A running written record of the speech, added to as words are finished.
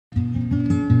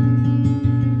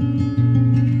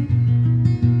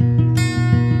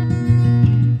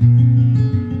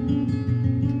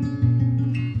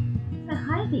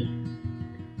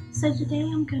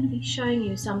showing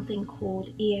you something called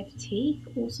EFT,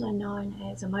 also known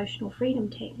as Emotional Freedom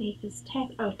Technique, is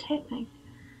tapping.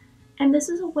 And this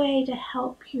is a way to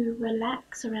help you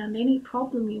relax around any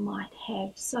problem you might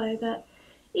have, so that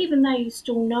even though you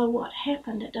still know what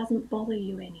happened, it doesn't bother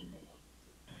you anymore.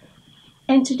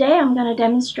 And today I'm going to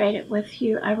demonstrate it with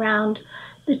you around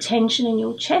the tension in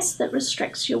your chest that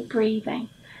restricts your breathing.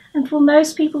 And for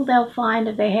most people, they'll find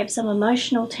if they have some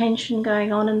emotional tension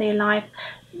going on in their life,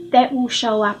 that will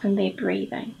show up in their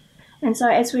breathing. And so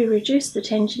as we reduce the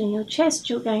tension in your chest,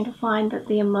 you're going to find that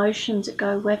the emotions that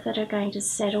go with it are going to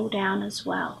settle down as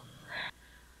well.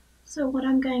 So what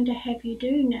I'm going to have you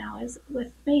do now is,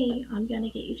 with me, I'm going to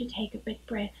get you to take a big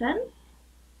breath in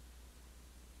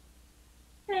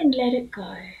and let it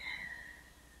go.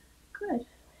 Good.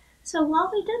 So while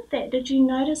we did that, did you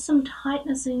notice some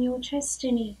tightness in your chest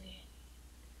anywhere?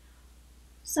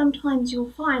 Sometimes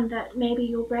you'll find that maybe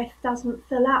your breath doesn't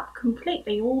fill up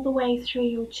completely all the way through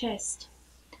your chest.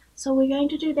 So we're going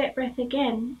to do that breath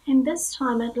again, and this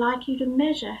time I'd like you to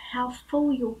measure how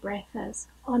full your breath is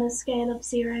on a scale of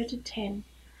 0 to 10.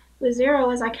 Where 0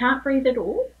 is I can't breathe at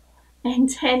all, and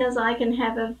 10 is I can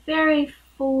have a very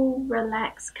full,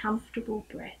 relaxed, comfortable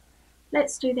breath.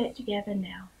 Let's do that together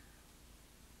now.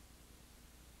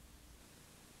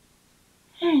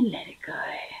 And let it go.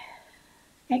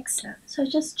 Excellent. So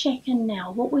just check in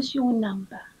now. What was your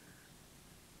number?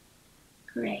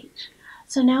 Great.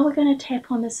 So now we're going to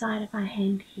tap on the side of our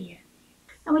hand here.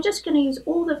 And we're just going to use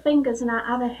all the fingers in our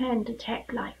other hand to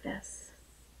tap like this.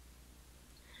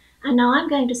 And now I'm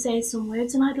going to say some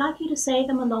words, and I'd like you to say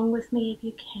them along with me if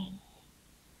you can.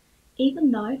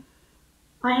 Even though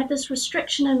I have this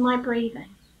restriction in my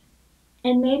breathing,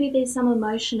 and maybe there's some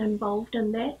emotion involved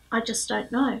in that, I just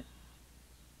don't know,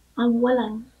 I'm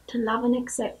willing to love and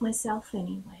accept myself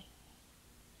anyway.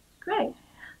 Great.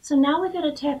 So now we're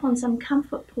going to tap on some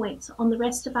comfort points on the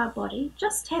rest of our body.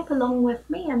 Just tap along with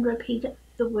me and repeat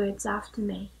the words after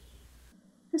me.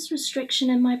 This restriction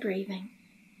in my breathing.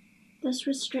 This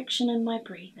restriction in my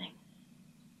breathing.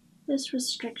 This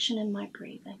restriction in my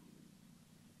breathing.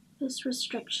 This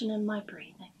restriction in my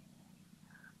breathing.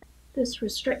 This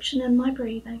restriction in my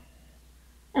breathing.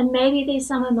 And maybe there's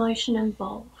some emotion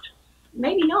involved.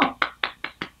 Maybe not.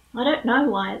 I don't know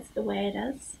why it's the way it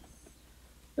is,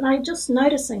 but I'm just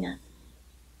noticing it.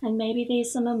 And maybe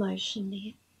there's some emotion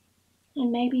there,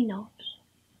 and maybe not.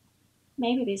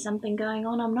 Maybe there's something going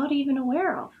on I'm not even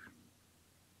aware of.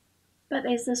 But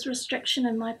there's this restriction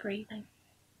in my breathing.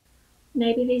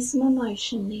 Maybe there's some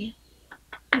emotion there,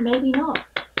 and maybe not.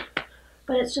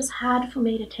 But it's just hard for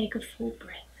me to take a full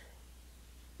breath.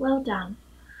 Well done.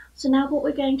 So now what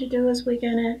we're going to do is we're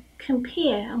going to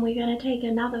compare, and we're going to take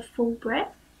another full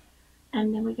breath.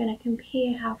 And then we're going to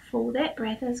compare how full that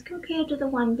breath is compared to the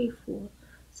one before.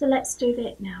 So let's do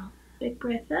that now. Big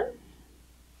breath in.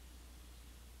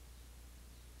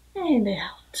 And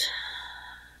out.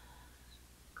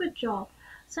 Good job.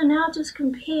 So now just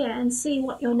compare and see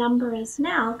what your number is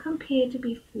now compared to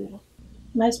before.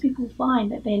 Most people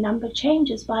find that their number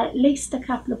changes by at least a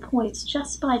couple of points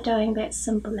just by doing that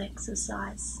simple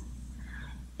exercise.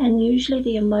 And usually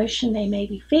the emotion they may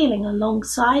be feeling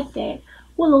alongside that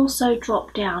will also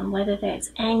drop down, whether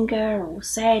that's anger or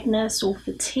sadness or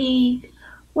fatigue,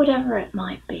 whatever it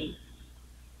might be.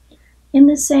 In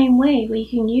the same way, we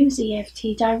can use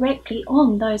EFT directly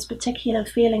on those particular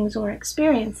feelings or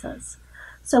experiences.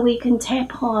 So we can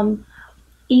tap on,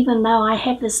 even though I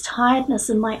have this tiredness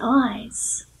in my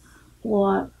eyes,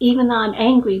 or even though I'm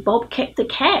angry, Bob kicked the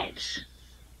cat,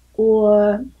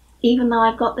 or even though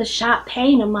I've got this sharp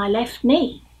pain in my left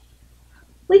knee.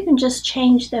 We can just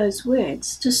change those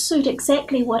words to suit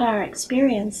exactly what our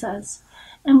experience is,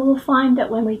 and we'll find that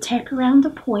when we tap around the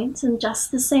points in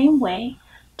just the same way,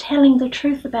 telling the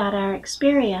truth about our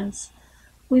experience,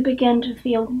 we begin to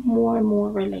feel more and more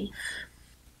relief.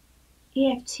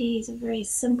 EFT is a very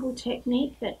simple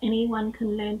technique that anyone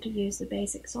can learn to use the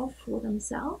basics of for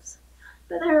themselves,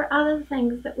 but there are other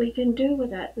things that we can do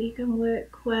with it. We can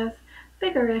work with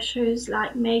bigger issues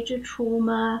like major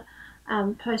trauma,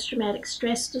 post-traumatic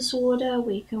stress disorder.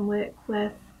 We can work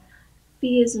with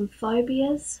fears and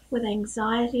phobias, with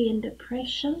anxiety and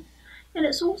depression. And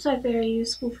it's also very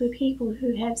useful for people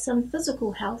who have some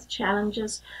physical health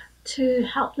challenges to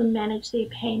help them manage their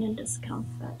pain and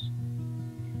discomfort.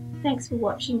 Thanks for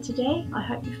watching today. I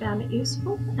hope you found it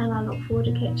useful, and I look forward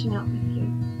to catching up with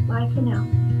you. Bye for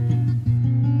now.